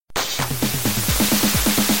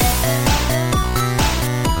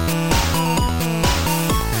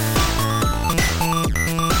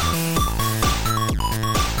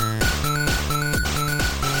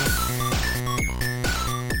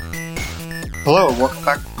Hello, and welcome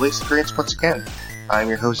back to Blaze Experience once again. I'm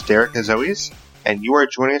your host, Derek, as always, and you are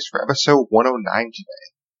joining us for episode 109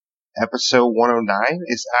 today. Episode 109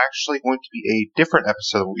 is actually going to be a different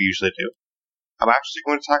episode than we usually do. I'm actually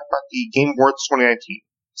going to talk about the Game Awards 2019.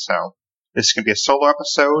 So, this is going to be a solo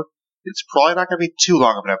episode. It's probably not going to be too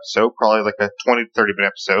long of an episode, probably like a 20 to 30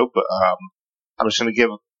 minute episode, but I'm just going to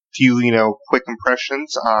give a few, quick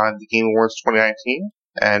impressions on the Game Awards 2019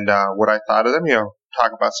 and what I thought of them,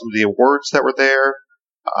 talk about some of the awards that were there,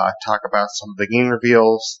 talk about some of the game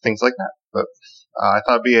reveals, things like that. But I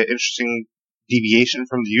thought it'd be an interesting deviation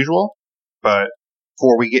from the usual. But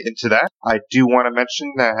before we get into that, I do want to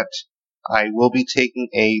mention that I will be taking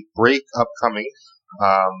a break upcoming.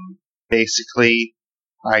 Basically,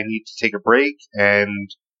 I need to take a break and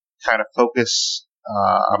kind of focus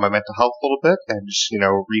on my mental health a little bit and just,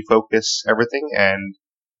 refocus everything and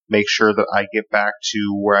make sure that I get back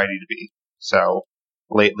to where I need to be. So,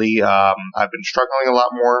 lately, I've been struggling a lot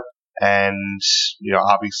more, and,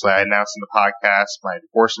 obviously I announced in the podcast my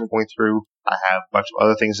divorce I'm going through. I have a bunch of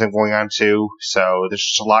other things I'm going on too, so there's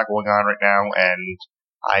just a lot going on right now, and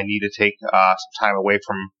I need to take some time away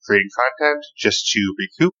from creating content just to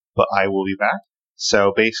recoup, but I will be back.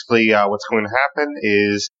 So basically, what's going to happen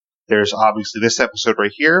is there's obviously this episode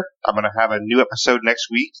right here. I'm going to have a new episode next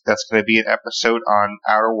week. That's going to be an episode on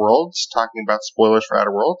Outer Worlds, talking about spoilers for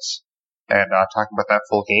Outer Worlds, and talking about that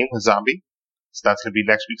full game with Zombie. So that's going to be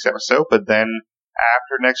next week's episode. But then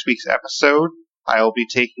after next week's episode, I'll be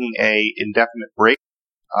taking a indefinite break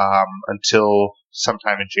until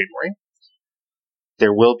sometime in January.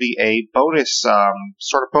 There will be a bonus,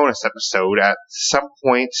 sort of bonus episode at some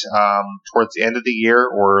point towards the end of the year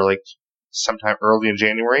or like sometime early in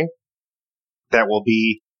January. That will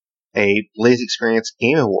be a Blaze Experience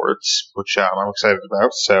Game Awards, which I'm excited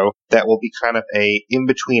about. So that will be kind of a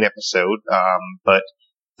in-between episode, but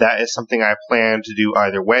that is something I plan to do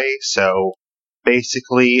either way. So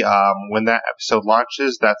basically, when that episode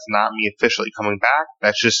launches, that's not me officially coming back.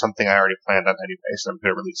 That's just something I already planned on anyway, so I'm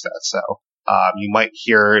going to release that. So you might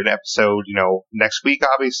hear an episode, next week,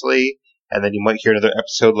 obviously, and then you might hear another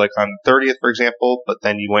episode like on the 30th, for example, but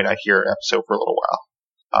then you might not hear an episode for a little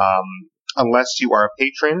while. Unless you are a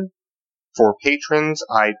patron. For patrons,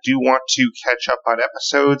 I do want to catch up on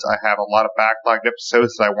episodes. I have a lot of backlogged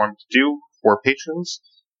episodes that I wanted to do for patrons,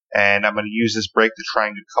 and I'm going to use this break to try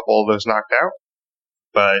and get a couple of those knocked out.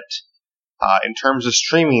 But in terms of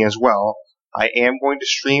streaming as well, I am going to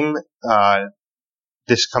stream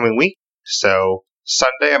this coming week. So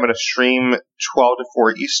Sunday, I'm going to stream 12 to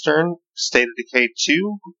 4 Eastern, State of Decay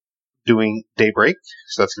 2, doing Daybreak.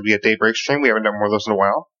 So that's going to be a Daybreak stream. We haven't done one of those in a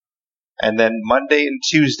while. And then Monday and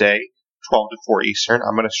Tuesday, 12 to 4 Eastern,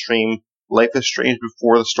 I'm going to stream Life is Strange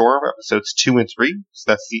Before the Storm, episodes 2 and 3.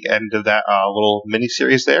 So that's the end of that little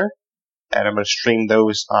mini-series there. And I'm going to stream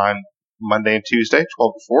those on Monday and Tuesday,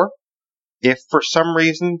 12 to 4. If for some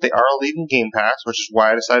reason they are leaving Game Pass, which is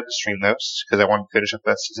why I decided to stream those, because I want to finish up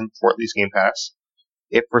that season before it leaves Game Pass.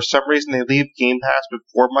 If for some reason they leave Game Pass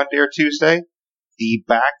before Monday or Tuesday, the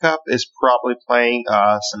backup is probably playing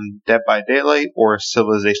some Dead by Daylight or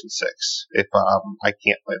Civilization 6, if I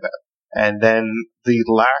can't play that. And then the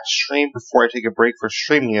last stream before I take a break for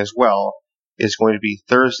streaming as well is going to be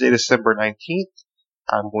Thursday, December 19th.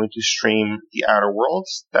 I'm going to stream The Outer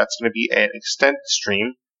Worlds. That's going to be an extended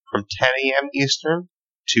stream from 10 a.m. Eastern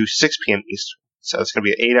to 6 p.m. Eastern. So it's going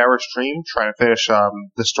to be an 8-hour stream trying to finish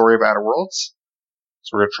the story of Outer Worlds.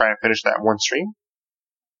 So we're going to try and finish that in one stream.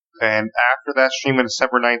 And after that stream on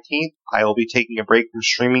December 19th, I will be taking a break from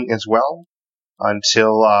streaming as well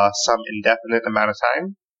until some indefinite amount of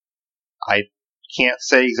time. I can't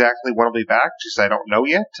say exactly when I'll be back, just I don't know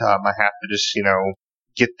yet. I have to just,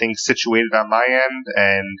 get things situated on my end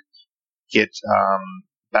and get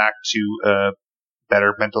back to a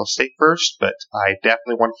better mental state first. But I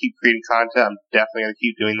definitely want to keep creating content. I'm definitely going to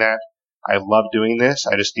keep doing that. I love doing this.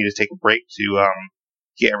 I just need to take a break to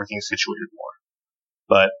get everything situated more.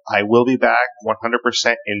 But I will be back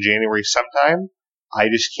 100% in January sometime. I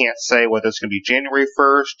just can't say whether it's going to be January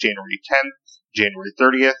 1st, January 10th, January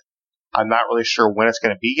 30th. I'm not really sure when it's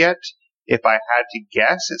going to be yet. If I had to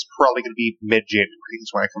guess, it's probably going to be mid-January is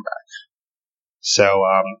when I come back. So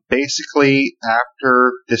basically,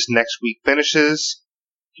 after this next week finishes,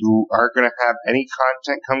 you aren't going to have any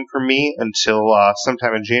content coming from me until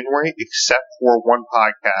sometime in January, except for one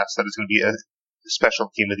podcast that is going to be a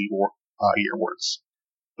special Game of the Year Awards,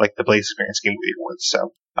 like the Blaze Experience Game of the Year Awards.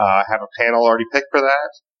 So I have a panel already picked for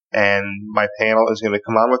that. And my panel is going to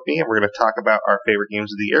come on with me, and we're going to talk about our favorite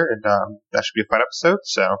games of the year, and that should be a fun episode,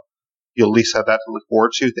 so you'll at least have that to look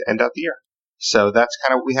forward to at the end of the year. So that's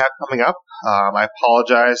kind of what we have coming up. I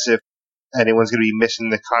apologize if anyone's going to be missing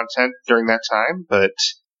the content during that time, but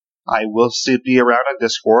I will still be around on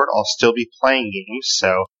Discord. I'll still be playing games,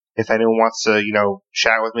 so if anyone wants to,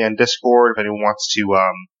 chat with me on Discord, if anyone wants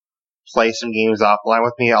to play some games offline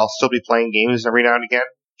with me, I'll still be playing games every now and again.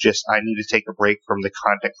 Just I need to take a break from the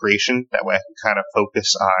content creation. That way I can kind of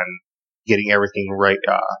focus on getting everything right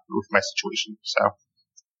with my situation. So,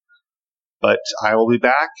 but I will be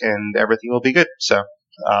back and everything will be good. So,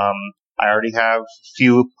 I already have a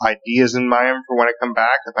few ideas in mind for when I come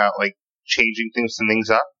back about like changing things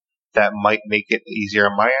up that might make it easier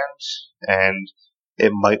on my end, and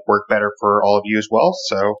it might work better for all of you as well.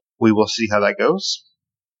 So we will see how that goes.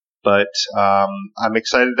 But I'm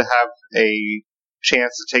excited to have a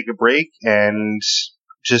chance to take a break and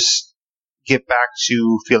just get back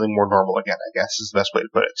to feeling more normal again, I guess is the best way to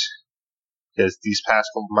put it. Because these past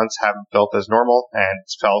couple months haven't felt as normal, and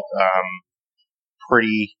it's felt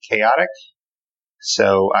pretty chaotic.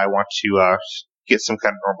 So I want to get some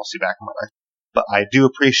kind of normalcy back in my life. But I do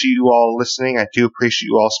appreciate you all listening. I do appreciate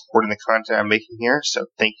you all supporting the content I'm making here. So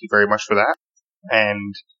thank you very much for that.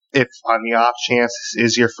 And if on the off chance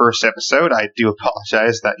this is your first episode, I do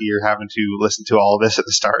apologize that you're having to listen to all of this at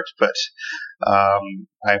the start. But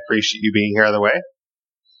I appreciate you being here either way.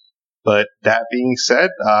 But that being said,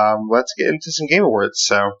 let's get into some game awards.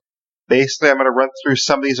 So basically, I'm going to run through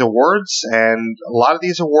some of these awards, and a lot of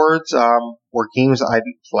these awards were games I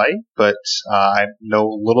didn't play, but I know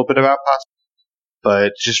a little bit about possibly.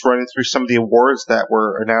 But just running through some of the awards that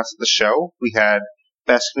were announced at the show, we had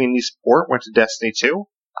Best Community Support went to Destiny 2.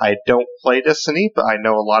 I don't play Destiny, but I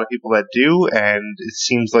know a lot of people that do, and it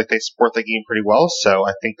seems like they support the game pretty well, so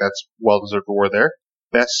I think that's well-deserved award there.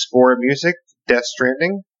 Best Score in Music, Death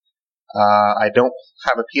Stranding. I don't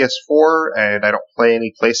have a PS4, and I don't play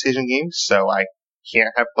any PlayStation games, so I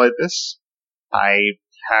can't have played this. I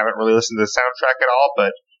haven't really listened to the soundtrack at all,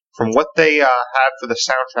 but from what they had for the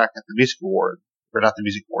soundtrack at the Music Award, or not the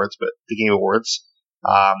Music Awards, but the Game Awards,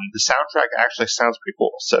 the soundtrack actually sounds pretty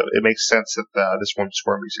cool, so it makes sense that this one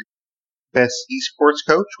score music. Best Esports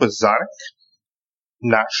Coach was Zonic.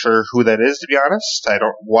 Not sure who that is, to be honest. I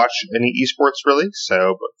don't watch any esports really,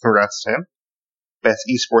 so but congrats to him. Best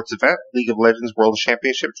Esports Event, League of Legends World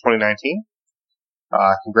Championship 2019.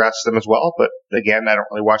 Congrats to them as well, but again, I don't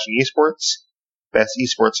really watch any esports. Best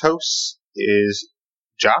Esports Host is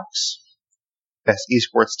Jox. Best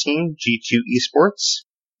Esports Team, G2 Esports.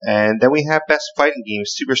 And then we have Best Fighting Game,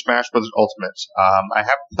 Super Smash Bros. Ultimate. I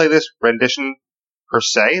haven't played this rendition per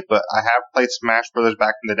se, but I have played Smash Bros.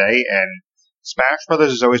 Back in the day, and Smash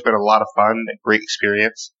Bros. Has always been a lot of fun, a great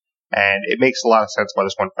experience, and it makes a lot of sense why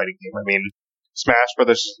this one fighting game. I mean, Smash Bros.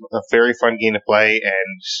 Is a very fun game to play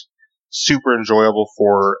and super enjoyable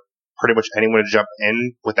for pretty much anyone to jump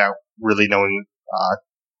in without really knowing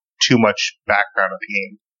too much background of the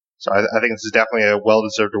game. So I think this is definitely a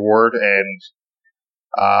well-deserved award, and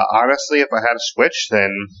honestly, if I had a Switch,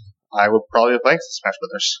 then I would probably have played Smash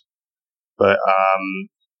Brothers. But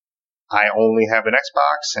I only have an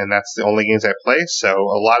Xbox, and that's the only games I play. So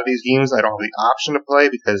a lot of these games I don't have the option to play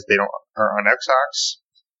because they are on Xbox.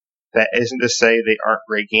 That isn't to say they aren't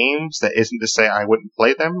great games. That isn't to say I wouldn't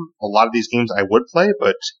play them. A lot of these games I would play,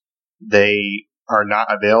 but they are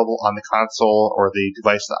not available on the console or the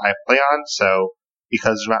device that I play on. So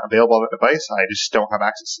because they're not available on the device, I just don't have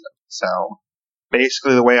access to them. So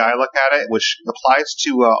basically the way I look at it, which applies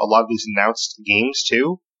to a lot of these announced games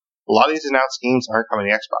too, a lot of these announced games aren't coming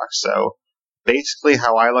to the Xbox. So basically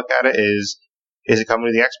how I look at it is it coming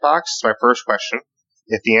to the Xbox? It's my first question.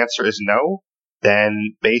 If the answer is no,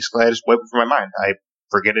 then basically I just wipe it from my mind. I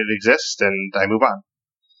forget it exists and I move on.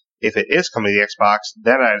 If it is coming to the Xbox,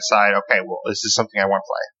 then I decide, okay, well, this is something I want to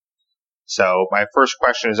play. So my first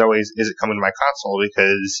question is always, is it coming to my console?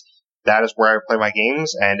 Because that is where I play my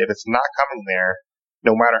games, and if it's not coming there,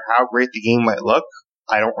 no matter how great the game might look,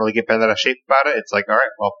 I don't really get bent out of shape about it. It's like,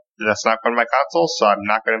 alright, well, that's not coming to my console, so I'm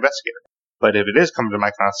not going to investigate it. But if it is coming to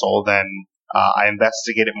my console, then I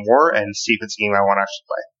investigate it more and see if it's a game I want to actually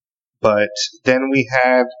play. But then we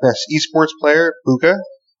had Best Esports Player, Buka,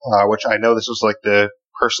 which I know this was like the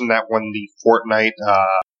person that won the Fortnite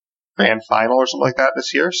Grand Final or something like that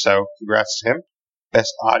this year, so congrats to him.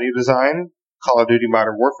 Best Audio Design, Call of Duty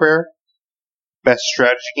Modern Warfare. Best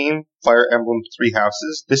Strategy Game, Fire Emblem Three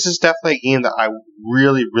Houses. This is definitely a game that I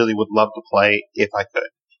really, really would love to play if I could.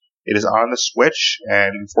 It is on the Switch,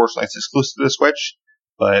 and unfortunately it's exclusive to the Switch,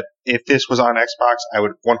 but if this was on Xbox, I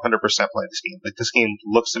would 100% play this game. Like, this game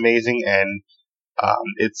looks amazing, and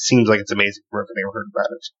it seems like it's amazing from everything I've heard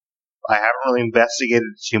about it. I haven't really investigated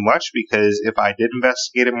it too much, because if I did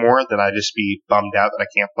investigate it more, then I'd just be bummed out that I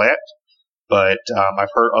can't play it. But I've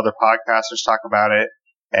heard other podcasters talk about it,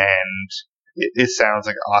 and it sounds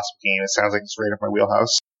like an awesome game. It sounds like it's right up my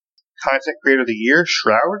wheelhouse. Content Creator of the Year,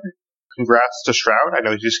 Shroud. Congrats to Shroud. I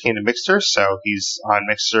know he just came to Mixer, so he's on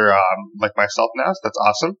Mixer like myself now, so that's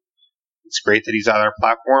awesome. It's great that he's on our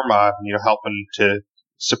platform, helping to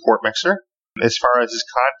support Mixer. As far as his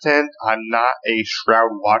content, I'm not a Shroud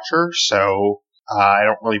watcher, so I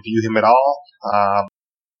don't really view him at all.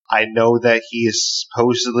 I know that he is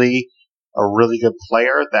supposedly a really good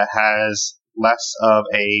player that has less of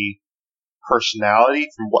a personality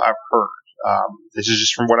from what I've heard. This is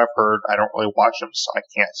just from what I've heard. I don't really watch him, so I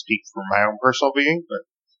can't speak from my own personal being, but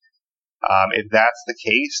if that's the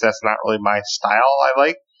case, that's not really my style I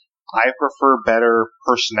like. I prefer better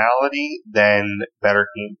personality than better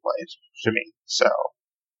gameplay to me. So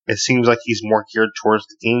it seems like he's more geared towards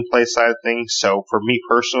the gameplay side of things. So for me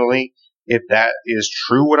personally, if that is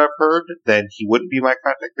true what I've heard, then he wouldn't be my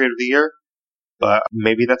Content Creator of the Year. But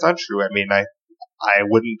maybe that's untrue. I mean, I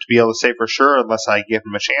wouldn't be able to say for sure unless I give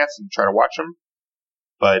him a chance and try to watch him.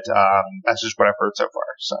 But that's just what I've heard so far.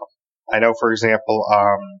 So I know, for example,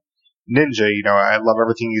 Ninja, I love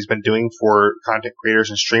everything he's been doing for content creators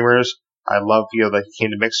and streamers. I love, that he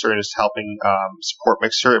came to Mixer and is helping support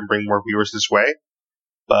Mixer and bring more viewers this way.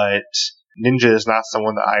 But Ninja is not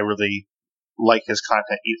someone that I really like his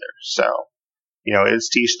content either. So, it's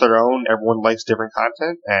to each their own. Everyone likes different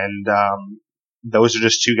content, and those are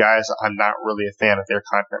just two guys I'm not really a fan of their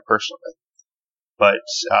content personally. But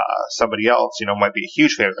somebody else, might be a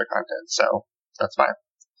huge fan of their content, so that's fine.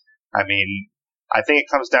 I mean, I think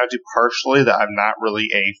it comes down to partially that I'm not really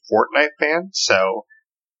a Fortnite fan, so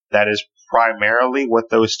that is primarily what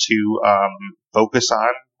those two focus on,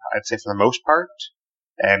 I'd say, for the most part.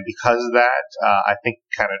 And because of that, I think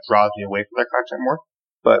it kind of draws me away from their content more.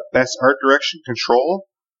 But Best Art Direction, Control.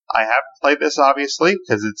 I haven't played this, obviously,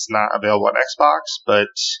 because it's not available on Xbox, but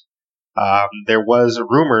there was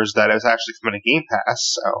rumors that it was actually coming to Game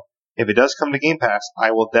Pass, so if it does come to Game Pass,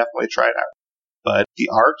 I will definitely try it out. But the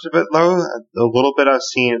art of it, though, a little bit I've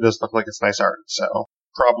seen, it does look like it's nice art, so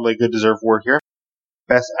probably a good deserved award here.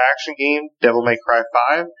 Best Action Game, Devil May Cry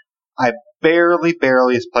 5. I barely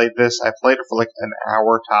has played this. I played it for like an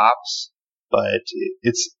hour tops, but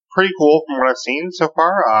it's pretty cool from what I've seen so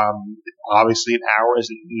far. Obviously, an hour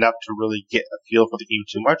isn't enough to really get a feel for the game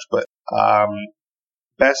too much, but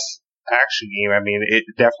Best Action Game, I mean, it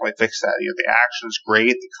definitely fixed that. The action's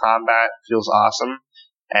great, the combat feels awesome,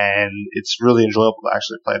 and it's really enjoyable to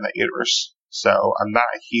actually play in that universe. So I'm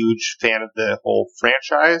not a huge fan of the whole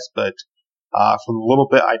franchise, but from the little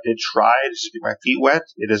bit I did try just to get my feet wet,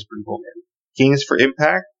 it is a pretty cool game. Games for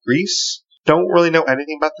Impact, Greece. Don't really know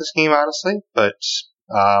anything about this game, honestly, but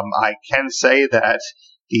I can say that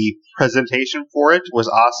the presentation for it was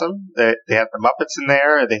awesome. They had the Muppets in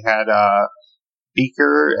there, they had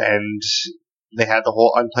Beaker, and they had the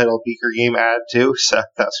whole Untitled Beaker game ad too, so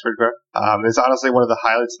that's pretty good. It's honestly one of the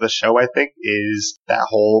highlights of the show, I think, is that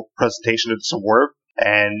whole presentation of this award.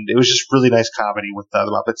 And it was just really nice comedy with the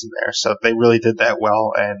Muppets in there. So they really did that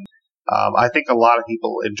well. And I think a lot of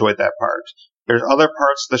people enjoyed that part. There's other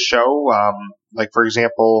parts of the show, like, for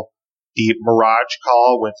example, the Mirage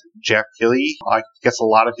Call with Jeff Keighley. I guess a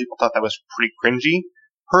lot of people thought that was pretty cringy.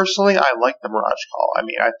 Personally, I like the Mirage Call. I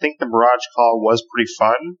mean, I think the Mirage Call was pretty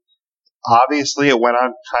fun. Obviously, it went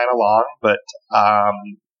on kind of long, but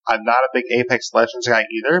I'm not a big Apex Legends guy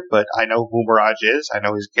either, but I know who Mirage is. I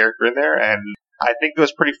know his character in there, and I think it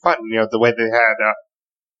was pretty fun, the way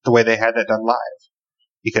they had that done live.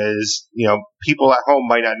 Because, people at home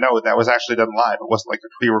might not know that was actually done live. It wasn't like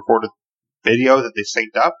a pre-recorded video that they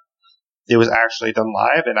synced up. It was actually done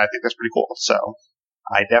live, and I think that's pretty cool. So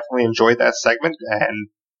I definitely enjoyed that segment, and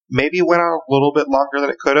maybe it went on a little bit longer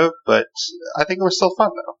than it could have, but I think it was still fun,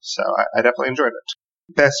 though. So I definitely enjoyed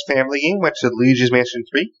it. Best Family Game went to Luigi's Mansion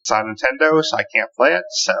 3. It's on Nintendo, so I can't play it.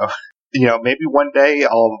 So, maybe one day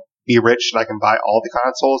I'll be rich and I can buy all the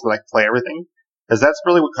consoles and I can play everything. Because that's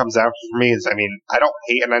really what comes down to for me is, I don't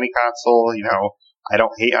hate on any console, I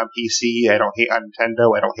don't hate on PC, I don't hate on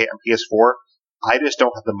Nintendo, I don't hate on PS4. I just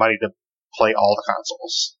don't have the money to play all the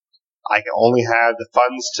consoles. I can only have the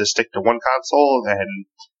funds to stick to one console, and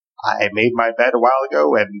I made my bet a while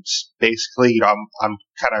ago, and basically, I'm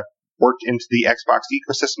kind of worked into the Xbox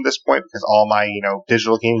ecosystem at this point because all my,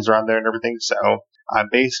 digital games are on there and everything, so I'm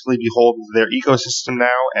basically beholden to their ecosystem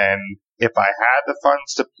now, and if I had the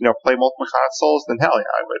funds to, play multiple consoles, then hell yeah,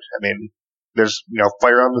 I would. There's,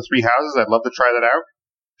 Fire Emblem Three Houses, I'd love to try that out.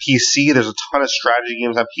 PC, there's a ton of strategy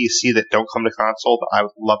games on PC that don't come to console that I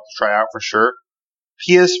would love to try out for sure.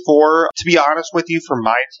 PS4, to be honest with you, for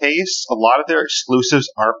my taste, a lot of their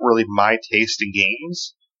exclusives aren't really my taste in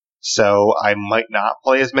games, so I might not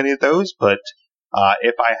play as many of those, but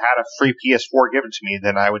If I had a free PS4 given to me,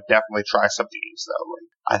 then I would definitely try some of these, though.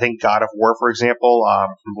 Like, I think God of War, for example,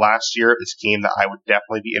 from last year, is a game that I would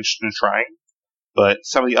definitely be interested in trying. But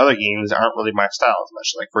some of the other games aren't really my style as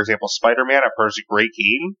much. Like, for example, Spider-Man, I've heard is a great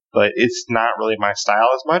game, but it's not really my style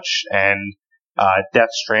as much. And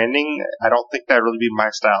Death Stranding, I don't think that'd really be my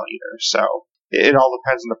style either. So it all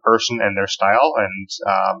depends on the person and their style.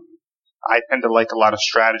 And I tend to like a lot of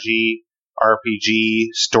strategy, RPG,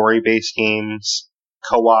 story-based games,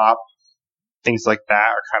 co-op, things like that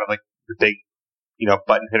are kind of like the big,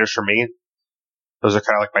 button hitters for me. Those are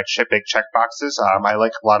kind of like my big check boxes. I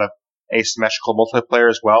like a lot of asymmetrical multiplayer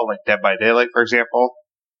as well, like Dead by Daylight, for example.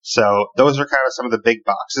 So those are kind of some of the big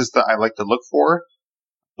boxes that I like to look for.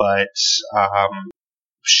 But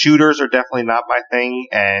shooters are definitely not my thing,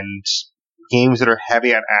 and games that are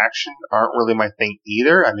heavy on action aren't really my thing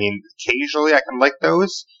either. I mean, occasionally I can like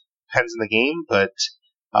those. Depends on the game, but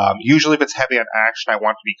usually if it's heavy on action, I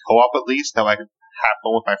want to be co-op at least, that I can have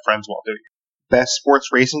fun with my friends while doing it. Best sports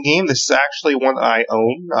racing game. This is actually one that I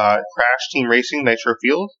own. Crash Team Racing Nitro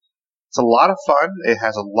Field. It's a lot of fun. It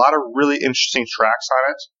has a lot of really interesting tracks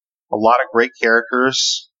on it. A lot of great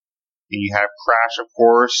characters. You have Crash, of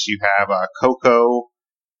course. You have Coco.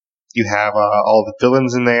 You have all the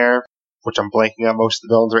villains in there, which I'm blanking on most of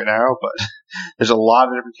the villains right now, but there's a lot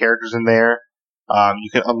of different characters in there. You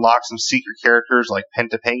can unlock some secret characters like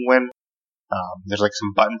Penta Penguin. There's like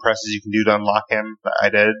some button presses you can do to unlock him that I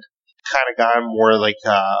did. Kind of gone more like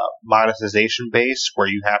monetization based, where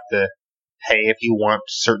you have to pay if you want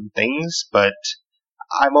certain things, but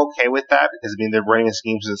I'm okay with that because, I mean, they're running this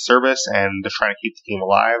game as a service and they're trying to keep the game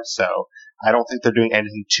alive, so I don't think they're doing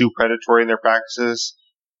anything too predatory in their practices.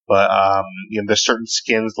 But, there's certain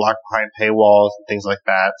skins locked behind paywalls and things like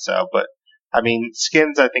that, so, but, I mean,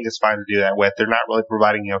 skins I think is fine to do that with. They're not really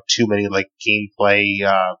providing, too many, like, gameplay,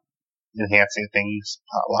 enhancing things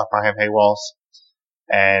locked behind paywalls.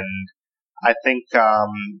 And I think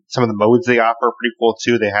some of the modes they offer are pretty cool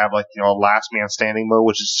too. They have like a last man standing mode,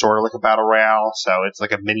 which is sort of like a battle royale, so it's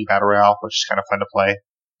like a mini battle royale, which is kind of fun to play.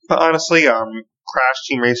 But honestly, Crash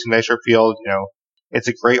Team Racing Nitro Field, it's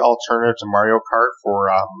a great alternative to Mario Kart for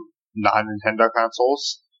non-Nintendo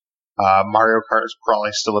consoles. Mario Kart is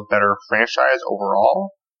probably still a better franchise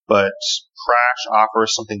overall, but Crash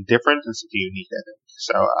offers something different and something unique, I think.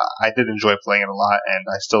 So I did enjoy playing it a lot, and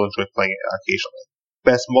I still enjoy playing it occasionally.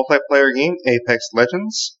 Best multiplayer game, Apex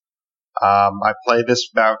Legends. I played this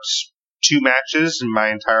about 2 matches in my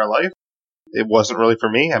entire life. It wasn't really for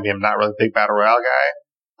me. I mean, I'm not really a big Battle Royale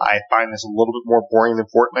guy. I find this a little bit more boring than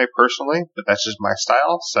Fortnite personally, but that's just my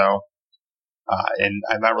style, so, and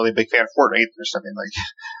I'm not really a big fan of Fortnite either, so I mean,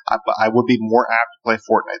 like, I would be more apt to play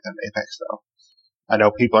Fortnite than Apex, though. I know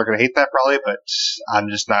people are gonna hate that probably, but I'm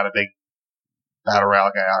just not a big Battle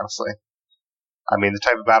Royale guy, honestly. I mean, the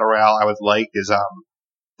type of Battle Royale I would like is,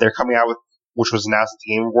 they're coming out with, which was announced at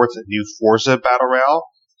the Game Awards, a new Forza Battle Royale.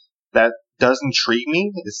 That does intrigue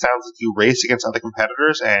me. It sounds like you race against other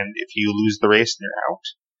competitors, and if you lose the race, then you're out.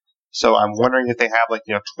 So I'm wondering if they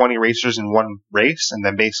have 20 racers in one race, and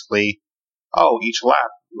then basically, each lap,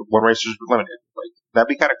 one racer is limited. Like, that'd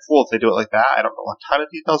be kind of cool if they do it like that. I don't know a ton of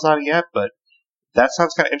details on it yet, but that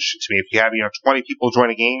sounds kind of interesting to me. If you have 20 people join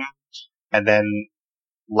a game, and then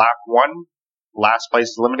lap 1, last place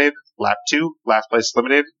is eliminated. Lap 2, last place is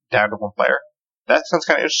eliminated, down to 1 player. That sounds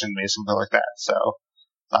kind of interesting to me, something like that. So,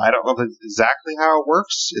 I don't know exactly how it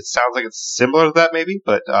works. It sounds like it's similar to that maybe,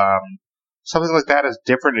 but something like that is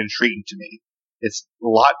different and intriguing to me. It's a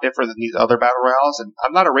lot different than these other battle royales, and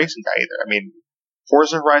I'm not a racing guy either. I mean,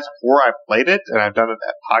 Forza Horizon 4, I've played it, and I've done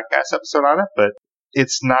a podcast episode on it, but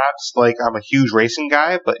it's not like I'm a huge racing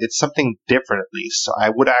guy, but it's something different at least. So I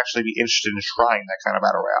would actually be interested in trying that kind of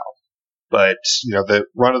battle royale. But, the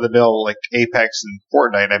run-of-the-mill, like Apex and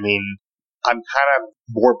Fortnite, I mean, I'm kind of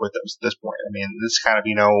bored with those at this point. I mean, this kind of,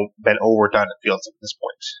 been overdone, it feels like at this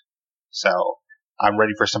point. So, I'm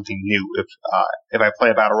ready for something new. If I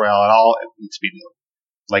play a battle royale at all, it needs to be new.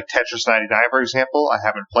 Like Tetris 99, for example, I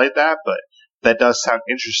haven't played that, but that does sound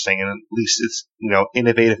interesting, and at least it's,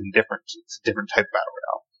 innovative and different. It's a different type of battle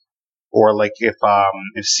royale. Or like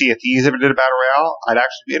if Sea of Thieves ever did a battle royale, I'd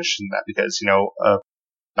actually be interested in that because,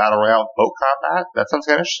 battle royale boat combat, that sounds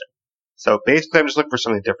kind of interesting. So basically, I'm just looking for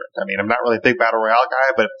something different. I mean, I'm not really a big battle royale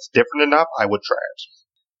guy, but if it's different enough, I would try it.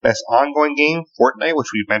 Best ongoing game, Fortnite, which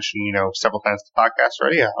we've mentioned, several times in the podcast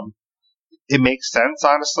already. It makes sense,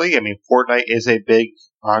 honestly. I mean, Fortnite is a big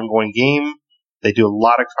ongoing game. They do a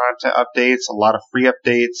lot of content updates, a lot of free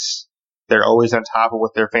updates. They're always on top of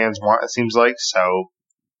what their fans want, it seems like. So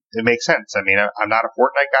it makes sense. I mean, I'm not a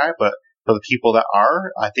Fortnite guy, but for the people that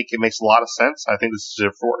are, I think it makes a lot of sense. I think this is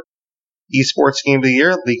a Fort. Esports Game of the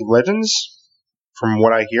Year, League of Legends. From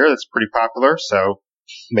what I hear, that's pretty popular, so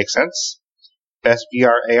makes sense. Best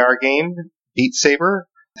VR AR game, Beat Saber.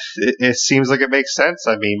 It seems like it makes sense.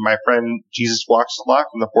 I mean, my friend Jesus Walks a Lot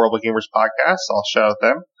from the Horrible Gamers podcast, I'll shout out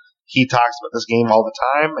them. He talks about this game all the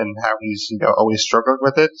time and how he's always struggling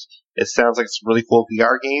with it. It sounds like it's a really cool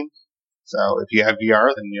VR game. So if you have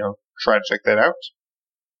VR, then try to check that out.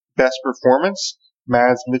 Best performance,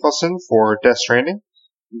 Mads Mikkelsen for Death Stranding.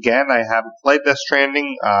 Again, I haven't played Death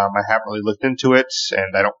Stranding. I haven't really looked into it,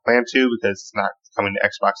 and I don't plan to because it's not coming to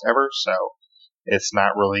Xbox ever. So it's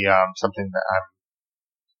not really something that I'm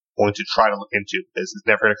going to try to look into because it's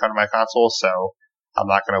never going to come to my console. So I'm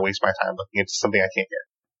not going to waste my time looking into something I can't get.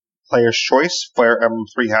 Player's Choice, Fire Emblem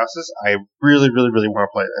Three Houses. I really, really, really want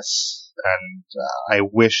to play this, and I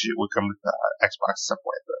wish it would come to Xbox at some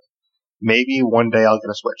point. But maybe one day I'll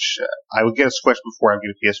get a Switch. I would get a Switch before I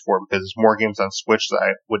get a PS4 because there's more games on Switch that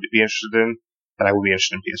I would be interested in than I would be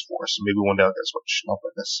interested in PS4. So maybe one day I'll get a Switch and I'll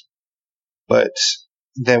play this. But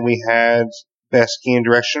then we had Best Game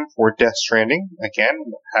Direction for Death Stranding. Again,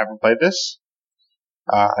 haven't played this.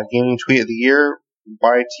 Gaming Tweet of the Year,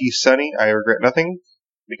 YT Sunny, I Regret Nothing.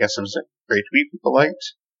 I guess it was a great tweet people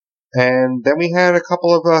liked. And then we had a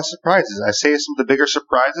couple of surprises. I say some of the bigger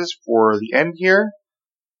surprises for the end here.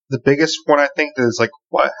 The biggest one I think is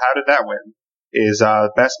what? How did that win? Is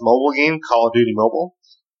best mobile game, Call of Duty Mobile.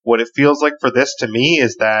 What it feels like for this to me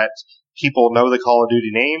is that people know the Call of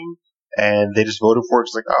Duty name and they just voted for it.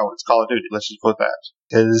 It's it's Call of Duty. Let's just vote that.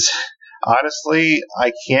 Because honestly,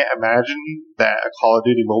 I can't imagine that a Call of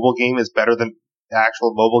Duty mobile game is better than the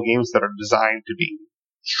actual mobile games that are designed to be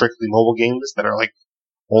strictly mobile games that are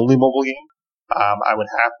only mobile games. I would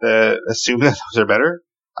have to assume that those are better.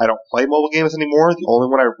 I don't play mobile games anymore. The only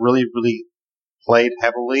one I really, really played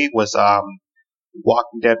heavily was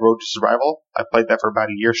Walking Dead Road to Survival. I played that for about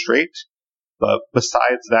a year straight. But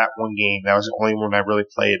besides that one game, that was the only one I really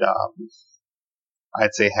played,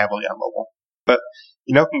 I'd say, heavily on mobile. But,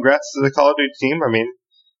 congrats to the Call of Duty team. I mean,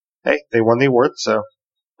 hey, they won the award, so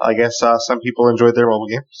I guess some people enjoyed their mobile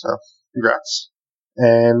game, so congrats.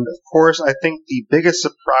 And, of course, I think the biggest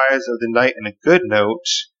surprise of the night, and a good note,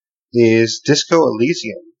 is Disco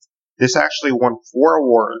Elysium. This actually won 4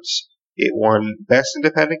 awards. It won Best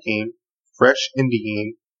Independent Game, Fresh Indie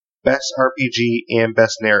Game, Best RPG, and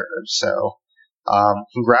Best Narrative. So,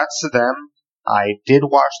 congrats to them. I did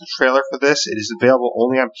watch the trailer for this. It is available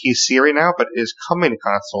only on PC right now, but it is coming to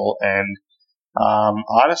console. And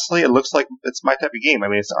honestly, it looks like it's my type of game. I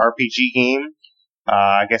mean, it's an RPG game.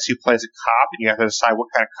 I guess you play as a cop, and you have to decide what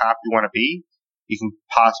kind of cop you want to be. You can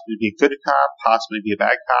possibly be a good cop, possibly be a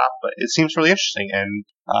bad cop, but it seems really interesting, and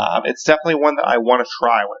it's definitely one that I want to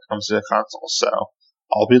try when it comes to the console. So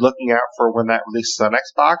I'll be looking out for when that releases on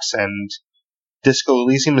Xbox, and Disco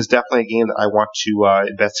Elysium is definitely a game that I want to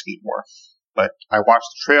investigate more. But I watched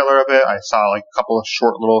the trailer of it. I saw a couple of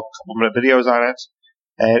short little couple-minute videos on it,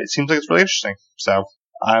 and it seems like it's really interesting. So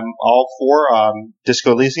I'm all for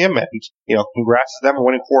Disco Elysium, and congrats to them on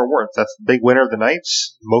winning 4 awards. That's the big winner of the night,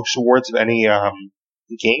 most awards of any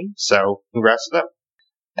game. So congrats to them.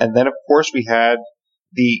 And then, of course, we had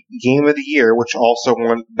the Game of the Year, which also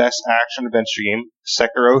won Best Action Adventure Game,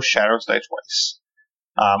 Sekiro: Shadows Die Twice.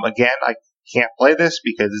 Again, I can't play this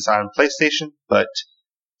because it's on PlayStation, but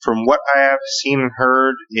from what I have seen and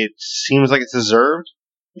heard, it seems like it's deserved.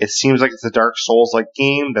 It seems like it's a Dark Souls-like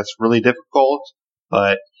game that's really difficult.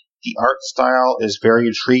 But the art style is very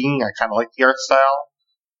intriguing. I kind of like the art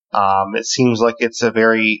style. It seems like it's a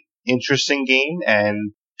very interesting game.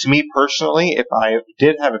 And to me personally, if I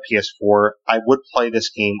did have a PS4, I would play this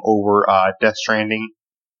game over Death Stranding.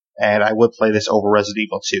 And I would play this over Resident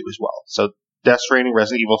Evil 2 as well. So Death Stranding,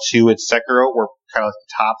 Resident Evil 2, and Sekiro were kind of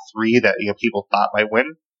the top 3 that people thought might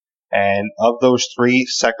win. And of those 3,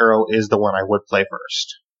 Sekiro is the one I would play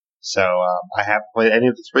first. So I haven't played any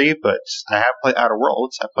of the 3, but I have played Outer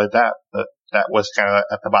Worlds. I played that, but that was kind of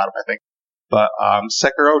at the bottom, I think. But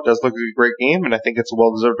Sekiro does look like a great game, and I think it's a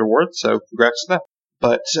well-deserved award, so congrats to them.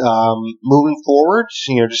 But moving forward,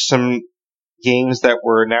 just some games that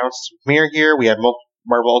were announced to premiere here. We had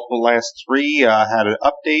Marvel Ultimate Alliance 3 had an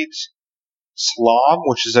update. Slom,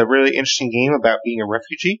 which is a really interesting game about being a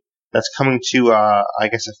refugee. That's coming to, I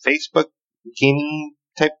guess, a Facebook gaming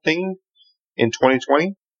type thing in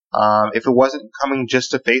 2020. If it wasn't coming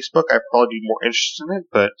just to Facebook, I'd probably be more interested in it,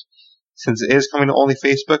 but since it is coming to only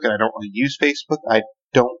Facebook and I don't really use Facebook, I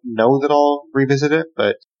don't know that I'll revisit it,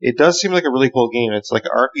 but it does seem like a really cool game. It's like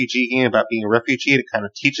an RPG game about being a refugee. It kind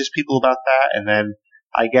of teaches people about that, and then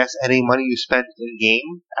I guess any money you spend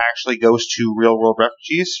in-game actually goes to real-world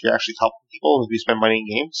refugees. You're actually helping people if you spend money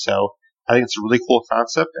in-game, so I think it's a really cool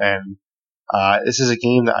concept, and This is a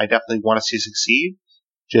game that I definitely want to see succeed.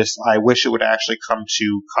 Just, I wish it would actually come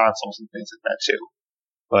to consoles and things like that too.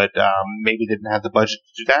 But maybe didn't have the budget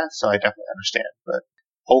to do that, so I definitely understand. But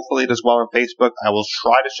hopefully it does well on Facebook. I will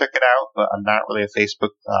try to check it out, but I'm not really a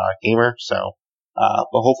Facebook gamer, so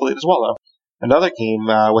but hopefully it does well though. Another game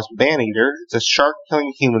was Maneater. It's a shark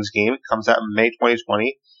killing humans game. It comes out in May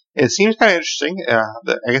 2020. It seems kind of interesting.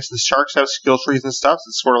 I guess the sharks have skill trees and stuff. So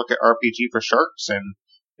it's sort of like an RPG for sharks, and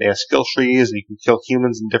they have skill trees, and you can kill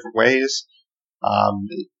humans in different ways.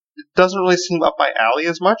 It doesn't really seem up my alley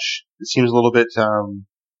as much. It seems a little bit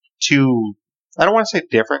too. I don't want to say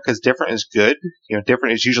different, because different is good.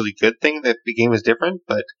 Different is usually a good thing that the game is different,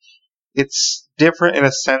 but it's different in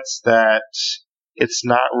a sense that it's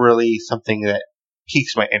not really something that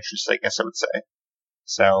piques my interest, I guess I would say.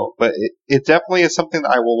 So, but it definitely is something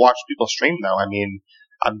that I will watch people stream, though. I mean,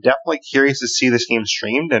 I'm definitely curious to see this game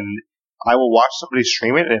streamed, and I will watch somebody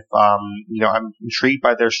stream it. If I'm intrigued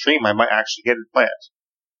by their stream, I might actually get it and play it.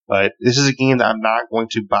 But this is a game that I'm not going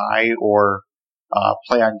to buy or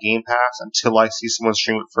play on Game Pass until I see someone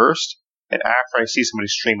stream it first. And after I see somebody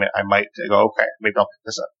stream it, I might go, okay, maybe I'll pick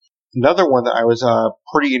this up. Another one that I was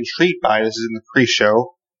pretty intrigued by, this is in the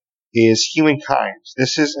pre-show, is Humankind.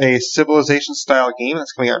 This is a Civilization-style game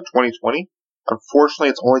that's coming out in 2020. Unfortunately,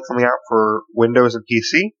 it's only coming out for Windows and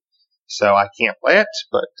PC, so I can't play it,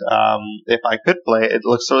 but if I could play it, it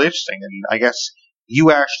looks really interesting, and I guess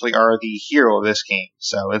you actually are the hero of this game.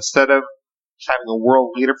 So instead of having a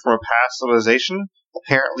world leader from a past civilization,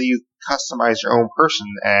 apparently you customize your own person,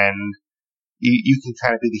 and you can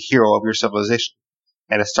kind of be the hero of your civilization.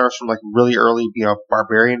 And it starts from like really early,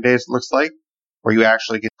 barbarian days, it looks like, where you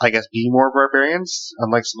actually get, I guess, be more barbarians,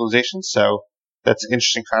 unlike civilizations. So that's an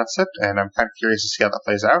interesting concept, and I'm kind of curious to see how that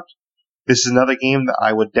plays out. This is another game that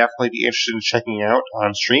I would definitely be interested in checking out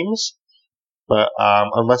on streams, but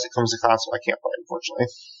unless it comes to console, I can't play it, unfortunately.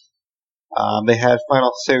 They had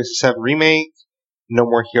Final Fantasy VII Remake, No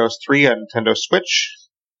More Heroes 3 on Nintendo Switch.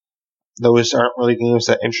 Those aren't really games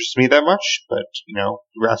that interest me that much, but, the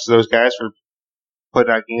rest of those guys were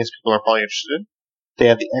putting out games people are probably interested in. They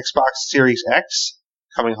have the Xbox Series X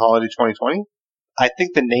coming holiday 2020. I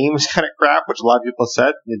think the name is kind of crap, which a lot of people have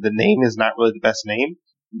said. The name is not really the best name.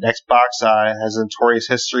 Xbox has a notorious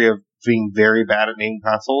history of being very bad at naming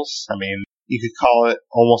consoles. I mean, you could call it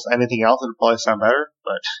almost anything else, it would probably sound better,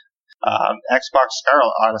 but Xbox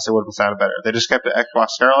Scarlet honestly would have sounded better. If they just kept it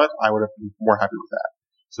Xbox Scarlet, I would have been more happy with that.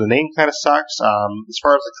 So the name kind of sucks. As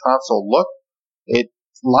far as the console look, a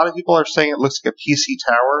lot of people are saying it looks like a PC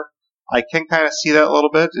tower. I can kind of see that a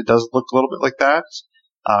little bit. It does look a little bit like that.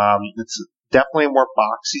 It's definitely more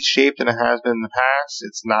boxy shaped than it has been in the past.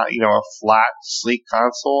 It's not, a flat, sleek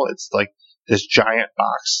console. It's like this giant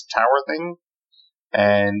box tower thing.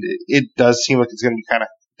 And it does seem like it's going to be kind of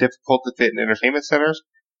difficult to fit in entertainment centers,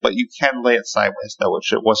 but you can lay it sideways, though,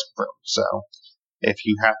 which it was confirmed. So if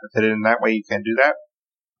you have to fit it in that way, you can do that.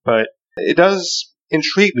 But it does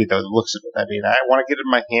intrigue me, though, the looks of it. I mean, I want to get it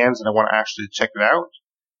in my hands and I want to actually check it out.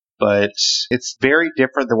 But it's very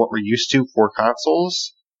different than what we're used to for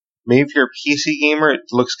consoles. Maybe if you're a PC gamer, it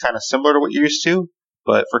looks kind of similar to what you're used to.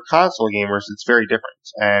 But for console gamers, it's very different.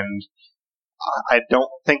 And I'm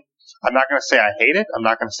not going to say I hate it. I'm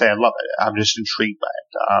not going to say I love it. I'm just intrigued by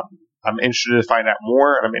it. I'm interested to find out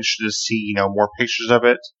more, and I'm interested to see, more pictures of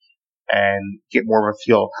it and get more of a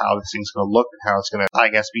feel of how this thing's going to look and how it's going to, I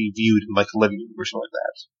guess, be viewed in like a living room or something like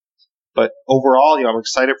that. But overall, I'm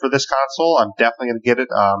excited for this console. I'm definitely going to get it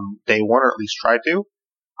day one, or at least try to.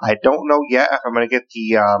 I don't know yet if I'm going to get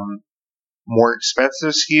the more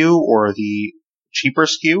expensive SKU or the cheaper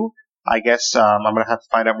SKU. I guess I'm going to have to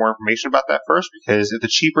find out more information about that first, because if the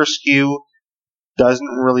cheaper SKU doesn't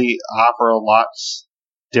really offer a lot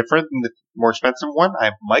different than the more expensive one,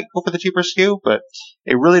 I might go for the cheaper SKU, but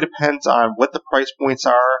it really depends on what the price points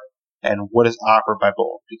are and what is offered by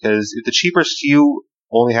both. Because if the cheaper SKU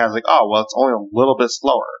only has it's only a little bit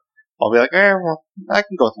slower, I'll be like, I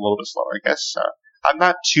can go with a little bit slower, I guess. I'm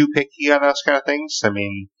not too picky on those kind of things. I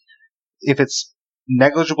mean, if it's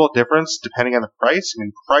negligible difference depending on the price,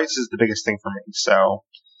 price is the biggest thing for me. So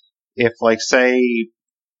if, say,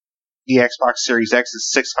 the Xbox Series X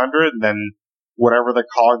is $600, and then whatever they're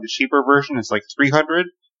calling the cheaper version is like $300,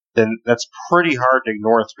 then that's pretty hard to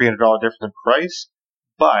ignore a $300 difference in price.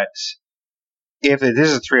 But if it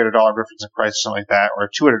is a $300 difference in price or something like that, or a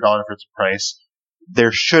 $200 difference in price,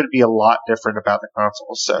 there should be a lot different about the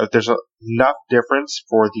console. So if there's enough difference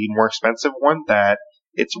for the more expensive one that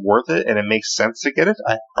it's worth it and it makes sense to get it,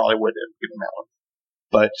 I probably would have given that one.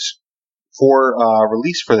 But for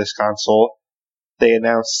release for this console, they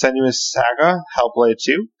announced Senua's Saga Hellblade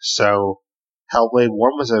 2. So Hellblade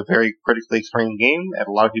 1 was a very critically acclaimed game, and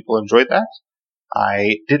a lot of people enjoyed that.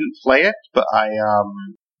 I didn't play it, but I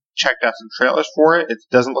checked out some trailers for it. It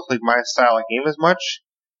doesn't look like my style of game as much,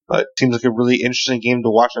 but it seems like a really interesting game to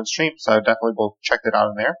watch on stream, so I definitely will check it out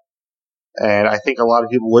in there. And I think a lot of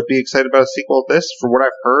people would be excited about a sequel of this. From what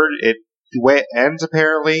I've heard, the way it ends,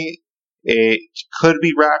 apparently, it could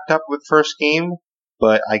be wrapped up with the first game,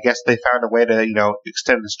 but I guess they found a way to,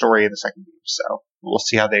 extend the story in the second game, so we'll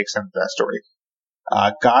see how they extend that story.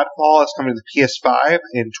 Godfall is coming to the PS5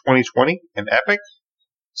 in 2020 in Epic.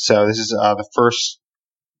 So this is the first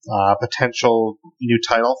potential new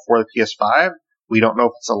title for the PS5. We don't know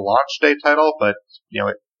if it's a launch day title, but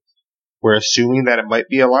we're assuming that it might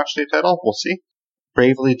be a launch day title. We'll see.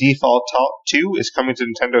 Bravely Default 2 is coming to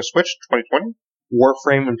Nintendo Switch in 2020.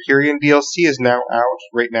 Warframe Empyrean DLC is now out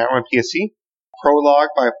right now on PSE. Prologue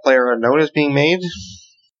by a player unknown is being made.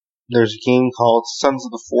 There's a game called Sons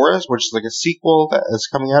of the Forest, which is like a sequel that is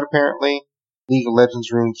coming out apparently. League of Legends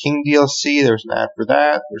Rune King DLC, there's an ad for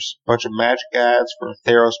that. There's a bunch of Magic ads for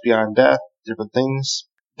Theros Beyond Death, different things.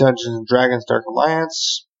 Dungeons and Dragons Dark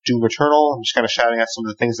Alliance, Doom Eternal. I'm just kind of shouting out some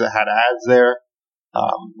of the things that had ads there. A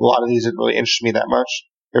lot of these didn't really interest me that much.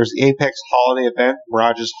 There's the Apex holiday event,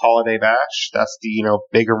 Mirage's Holiday Bash. That's the,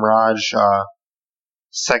 bigger Mirage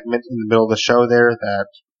segment in the middle of the show there that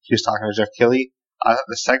he was talking to Jeff Keighley. I thought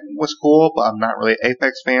the segment was cool, but I'm not really an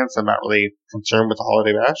Apex fan, so I'm not really concerned with the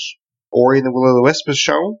Holiday Bash. Ori and the Will of the Wisp is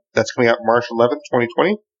shown. That's coming out March 11th,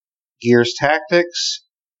 2020. Gears Tactics,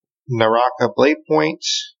 Naraka Blade Point.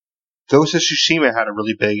 Ghost of Tsushima had a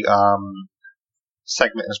really big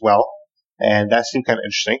segment as well, and that seemed kind of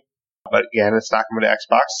interesting. But again, it's not coming to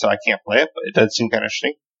Xbox, so I can't play it, but it does seem kind of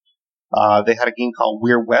interesting. They had a game called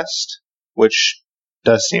Weird West, which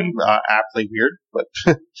does seem aptly weird, but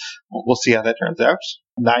we'll see how that turns out.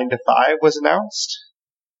 9 to 5 was announced.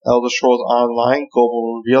 Elder Scrolls Online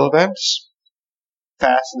Global Reveal Events.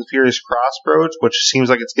 Fast and the Furious Crossroads, which seems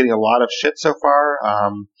like it's getting a lot of shit so far.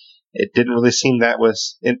 It didn't really seem that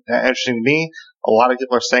was interesting to me. A lot of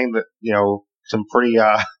people are saying that, some pretty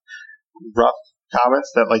rough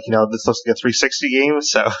comments that, this looks like a 360 game,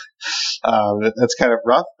 so that's kind of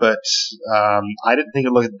rough, but I didn't think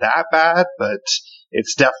it looked that bad, but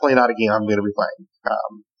it's definitely not a game I'm going to be playing.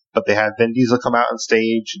 But they had Vin Diesel come out on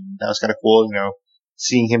stage, and that was kind of cool,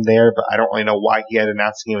 seeing him there, but I don't really know why he had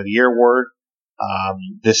announced Game of the Year award.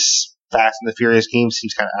 This Fast and the Furious game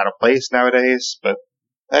seems kind of out of place nowadays, but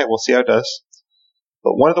hey, we'll see how it does.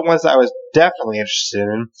 But one of the ones that I was definitely interested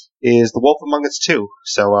in is The Wolf Among Us 2.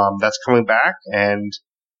 So that's coming back, and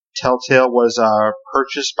Telltale was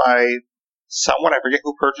purchased by someone. I forget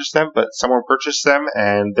who purchased them, but someone purchased them,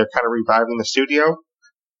 and they're kind of reviving the studio,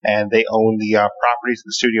 and they own the properties that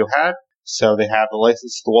the studio had. So they have the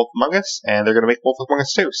license to The Wolf Among Us, and they're going to make Wolf Among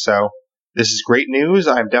Us 2. So this is great news.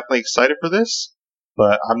 I'm definitely excited for this,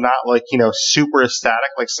 but I'm not super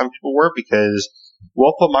ecstatic like some people were, because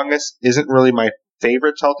Wolf Among Us isn't really my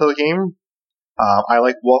favorite Telltale game. I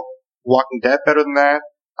like Walking Dead better than that.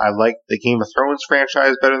 I like the Game of Thrones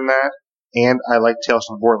franchise better than that. And I like Tales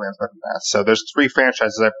from the Borderlands better than that. So there's 3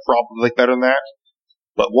 franchises I probably like better than that.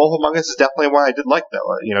 But Wolf Among Us is definitely one I did like,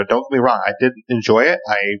 though. Don't get me wrong. I did enjoy it.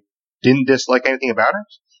 I didn't dislike anything about it.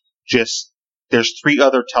 Just, there's 3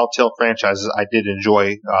 other Telltale franchises I did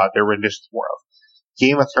enjoy their renditions more of.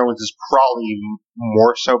 Game of Thrones is probably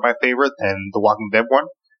more so my favorite than the Walking Dead one.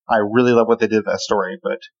 I really love what they did with that story,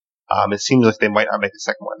 but it seems like they might not make a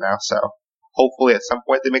second one now, so hopefully at some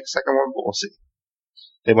point they make a second one, but we'll see.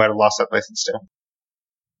 They might have lost that license too.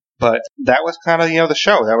 But that was kind of, the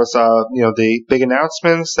show. That was, the big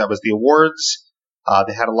announcements. That was the awards.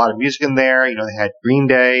 They had a lot of music in there. They had Green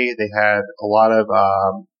Day. They had a lot of,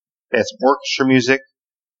 they had some orchestra music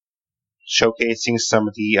showcasing some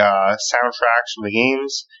of the soundtracks from the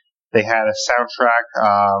games. They had a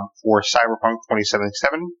soundtrack for Cyberpunk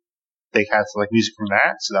 2077. They had some music from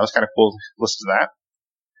that, so that was kind of cool to listen to that.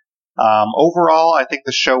 Overall, I think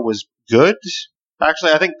the show was good.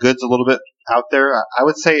 Actually, I think good's a little bit out there. I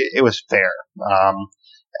would say it was fair.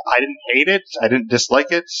 I didn't hate it. I didn't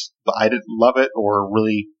dislike it, but I didn't love it or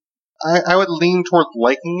really. I would lean towards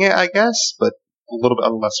liking it, I guess, but a little bit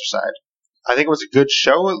on the lesser side. I think it was a good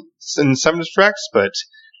show in some respects, but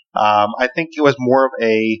I think it was more of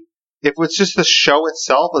a. If it was just the show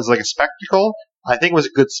itself as a spectacle, I think it was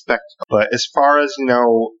a good spectacle. But as far as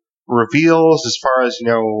reveals, as far as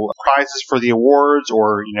prizes for the awards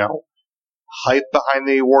or hype behind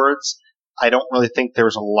the awards, I don't really think there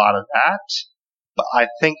was a lot of that. But I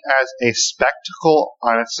think as a spectacle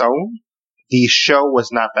on its own, the show was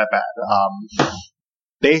not that bad.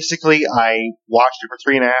 Basically, I watched it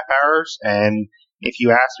for 3.5 hours, and If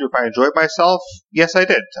you asked me if I enjoyed myself, yes, I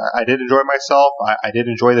did. I did enjoy myself. I did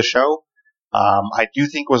enjoy the show. I do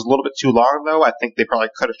think it was a little bit too long, though. I think they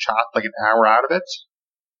probably could have chopped like an hour out of it.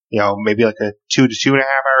 Maybe like a 2 to 2.5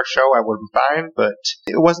 hour show, I would have been fine, but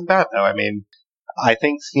it wasn't bad, though. I mean, I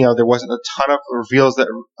think, there wasn't a ton of reveals that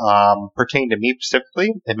pertain to me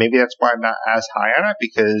specifically, and maybe that's why I'm not as high on it,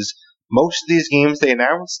 because most of these games they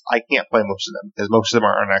announced, I can't play most of them, because most of them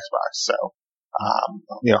are on Xbox. So,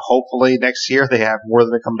 hopefully next year they have more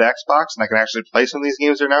than come to Xbox, and I can actually play some of these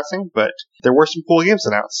games they're announcing, but there were some cool games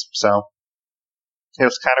announced, so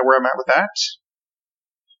it's kind of where I'm at with that.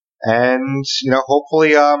 And, hopefully,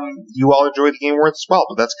 you all enjoyed the Game Awards as well,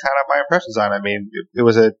 but that's kind of my impressions on it. I mean, it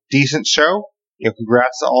was a decent show.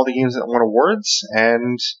 Congrats to all the games that won awards,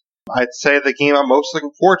 and I'd say the game I'm most looking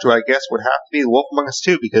forward to, I guess, would have to be Wolf Among Us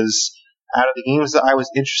 2, because out of the games that I was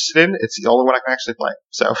interested in, it's the only one I can actually play.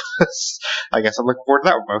 So, I guess I'm looking forward to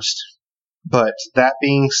that one most. But that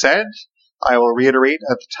being said, I will reiterate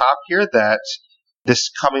at the top here that this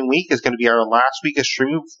coming week is going to be our last week of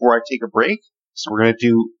streaming before I take a break. So we're going to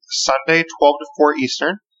do Sunday, 12 to 4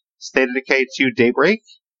 Eastern, State of Decay 2 Daybreak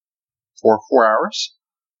for 4 hours.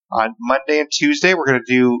 On Monday and Tuesday, we're going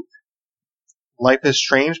to do Life is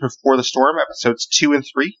Strange Before the Storm, episodes 2 and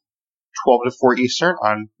 3, 12 to 4 Eastern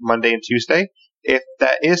on Monday and Tuesday. If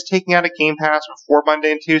that is taking out a Game Pass before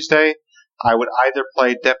Monday and Tuesday, I would either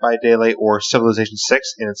play Dead by Daylight or Civilization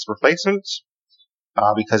 6 in its replacement,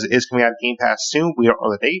 because it is coming out of Game Pass soon. We don't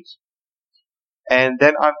know the date. And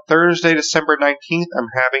then on Thursday, December 19th, I'm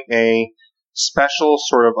having a special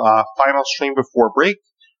sort of final stream before break.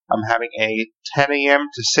 I'm having a 10 a.m.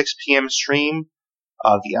 to 6 p.m. stream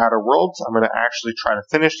of The Outer Worlds. I'm going to actually try to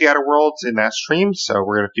finish The Outer Worlds in that stream, so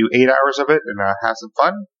we're going to do 8 hours of it and have some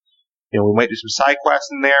fun. We might do some side quests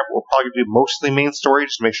in there. We'll probably do mostly main story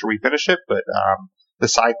just to make sure we finish it, but the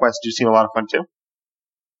side quests do seem a lot of fun too.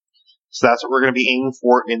 So that's what we're going to be aiming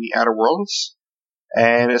for in The Outer Worlds.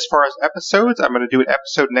 And as far as episodes, I'm going to do an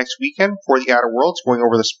episode next weekend for The Outer Worlds, going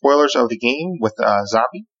over the spoilers of the game with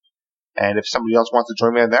Zombie. And if somebody else wants to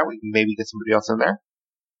join me on that, we can maybe get somebody else in there.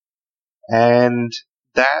 And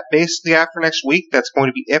that basically after next week, that's going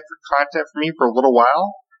to be it for content for me for a little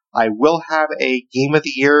while. I will have a Game of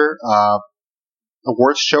the Year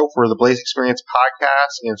awards show for the Blaze Experience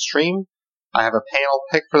podcast and stream. I have a panel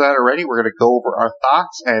pick for that already. We're going to go over our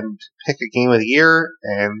thoughts and pick a Game of the Year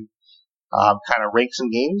and kind of rank some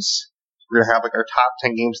games. We're going to have like our top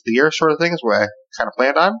 10 games of the year sort of thing is what I kind of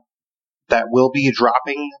planned on. That will be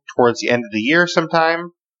dropping towards the end of the year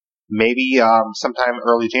sometime. Maybe sometime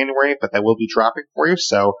early January, but that will be dropping for you.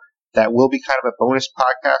 So that will be kind of a bonus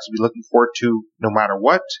podcast we'll be looking forward to no matter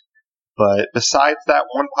what. But besides that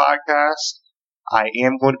one podcast, I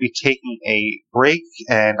am going to be taking a break,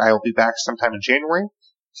 and I will be back sometime in January.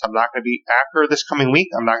 So I'm not going to be, after this coming week,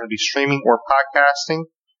 I'm not going to be streaming or podcasting,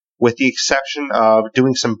 with the exception of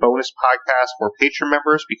doing some bonus podcasts for Patreon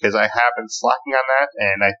members, because I have been slacking on that,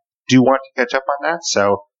 and I do want to catch up on that.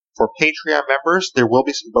 So for Patreon members, there will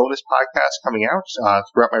be some bonus podcasts coming out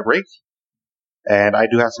throughout my break, and I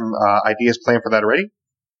do have some ideas planned for that already.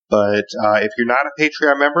 But if you're not a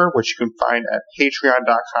Patreon member, which you can find at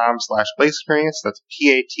patreon.com/BlazeExperience, that's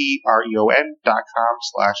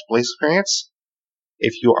patreon.com/BlazeExperience.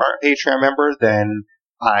 If you aren't a Patreon member, then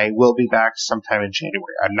I will be back sometime in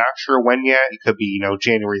January. I'm not sure when yet. It could be,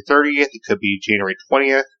 January 30th. It could be January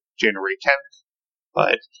 20th, January 10th.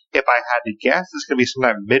 But if I had to guess, it's going to be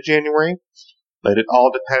sometime mid-January. But it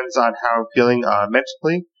all depends on how I'm feeling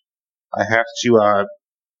mentally. I have to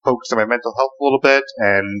focus on my mental health a little bit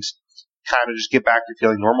and kind of just get back to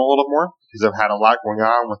feeling normal a little more, because I've had a lot going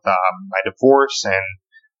on with my divorce and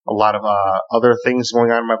a lot of other things going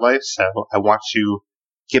on in my life. So I want to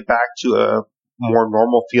get back to a more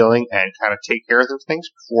normal feeling and kind of take care of those things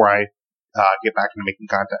before I get back into making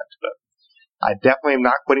content. But I definitely am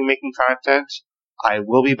not quitting making content. I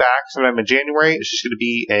will be back sometime in January. It's just going to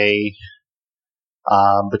be a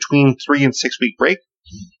between 3 and 6 week break,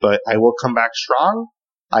 but I will come back strong.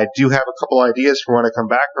 I do have a couple ideas for when I come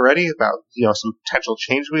back already about, some potential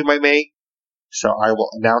change we might make. So I will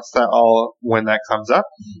announce that all when that comes up.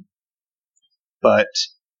 But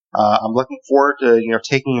I'm looking forward to,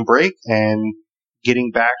 taking a break and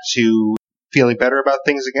getting back to feeling better about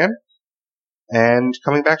things again and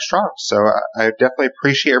coming back strong. So I definitely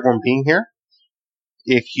appreciate everyone being here.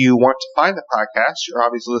 If you want to find the podcast, you're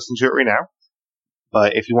obviously listening to it right now.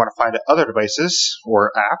 But if you want to find it other devices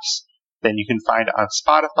or apps, then you can find it on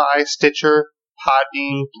Spotify, Stitcher,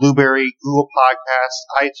 Podbean, Blueberry, Google Podcasts,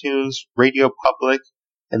 iTunes, Radio Public,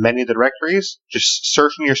 and many of the directories. Just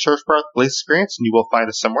search in your search bar Blaze Experience and you will find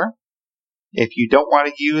us somewhere. If you don't want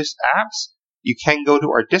to use apps, you can go to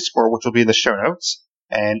our Discord, which will be in the show notes.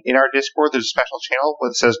 And in our Discord, there's a special channel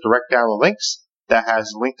where it says direct download links that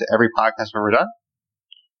has a link to every podcast I've ever done.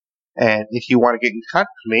 And if you want to get in touch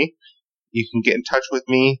with me, you can get in touch with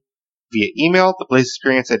me via email,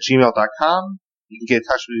 theblazeexperience@gmail.com. You can get in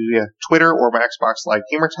touch with me via Twitter or my Xbox Live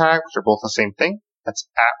gamer tag, which are both the same thing. That's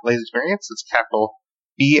 @BlazeExperience. It's capital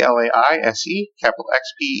BLAISE, capital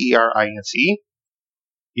XPERINCE.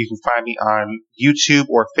 You can find me on YouTube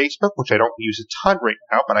or Facebook, which I don't use a ton right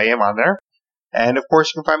now, but I am on there. And of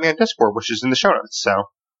course, you can find me on Discord, which is in the show notes. So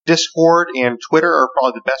Discord and Twitter are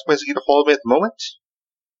probably the best ways to get a hold of me at the moment.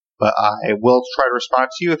 But I will try to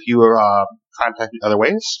respond to you if you contact me other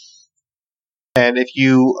ways. And if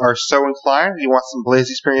you are so inclined and you want some Blaze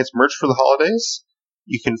Experience merch for the holidays,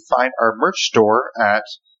 you can find our merch store at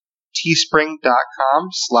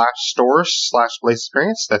teespring.com/stores/Blaze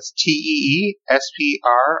Experience. That's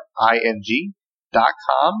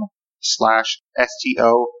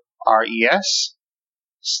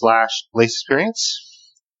TEESPRING.com/STORES/Blaze Experience.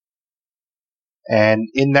 And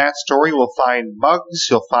in that store, you will find mugs,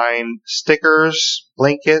 you'll find stickers,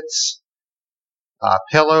 blankets,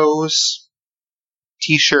 pillows,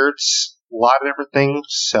 t-shirts, a lot of different things.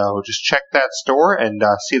 So just check that store and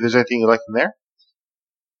see if there's anything you like in there.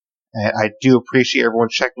 And I do appreciate everyone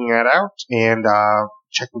checking that out and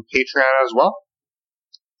checking Patreon out as well.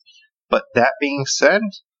 But that being said,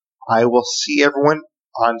 I will see everyone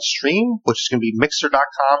on stream, which is going to be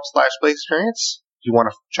mixer.com/Blaze Experience. If you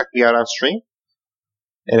want to check me out on stream.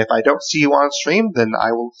 And if I don't see you on stream, then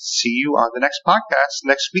I will see you on the next podcast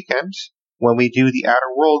next weekend when we do the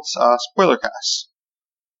Outer Worlds spoiler cast.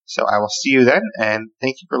 So I will see you then, and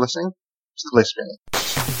thank you for listening to the Blaze Experience.